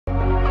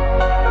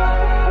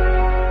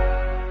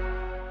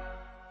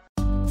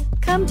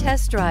Come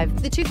test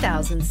drive the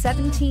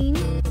 2017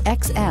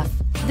 XF.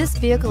 This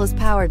vehicle is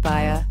powered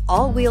by a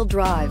all-wheel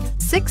drive,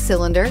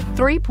 6-cylinder,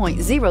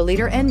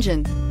 3.0-liter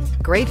engine.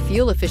 Great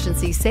fuel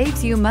efficiency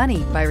saves you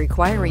money by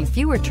requiring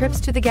fewer trips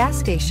to the gas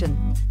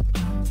station.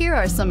 Here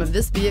are some of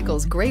this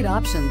vehicle's great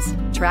options: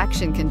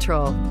 traction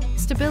control,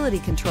 stability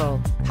control,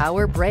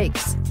 power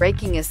brakes,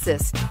 braking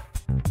assist.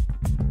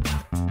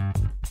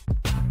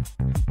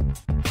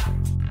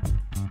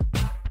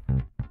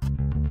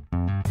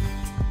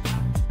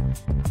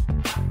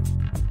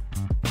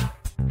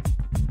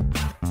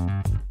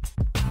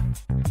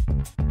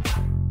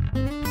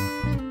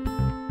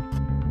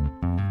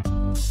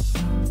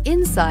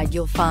 Inside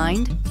you'll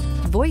find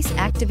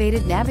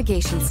voice-activated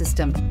navigation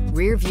system,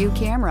 rear-view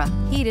camera,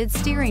 heated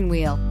steering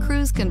wheel,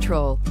 cruise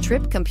control,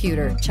 trip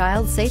computer,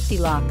 child safety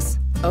locks,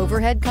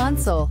 overhead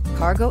console,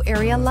 cargo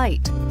area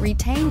light,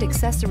 retained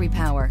accessory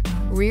power,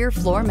 rear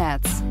floor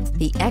mats.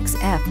 The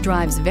XF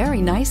drives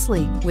very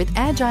nicely with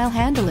agile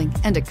handling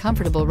and a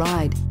comfortable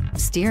ride.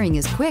 Steering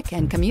is quick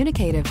and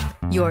communicative.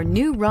 Your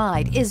new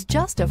ride is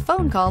just a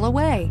phone call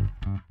away.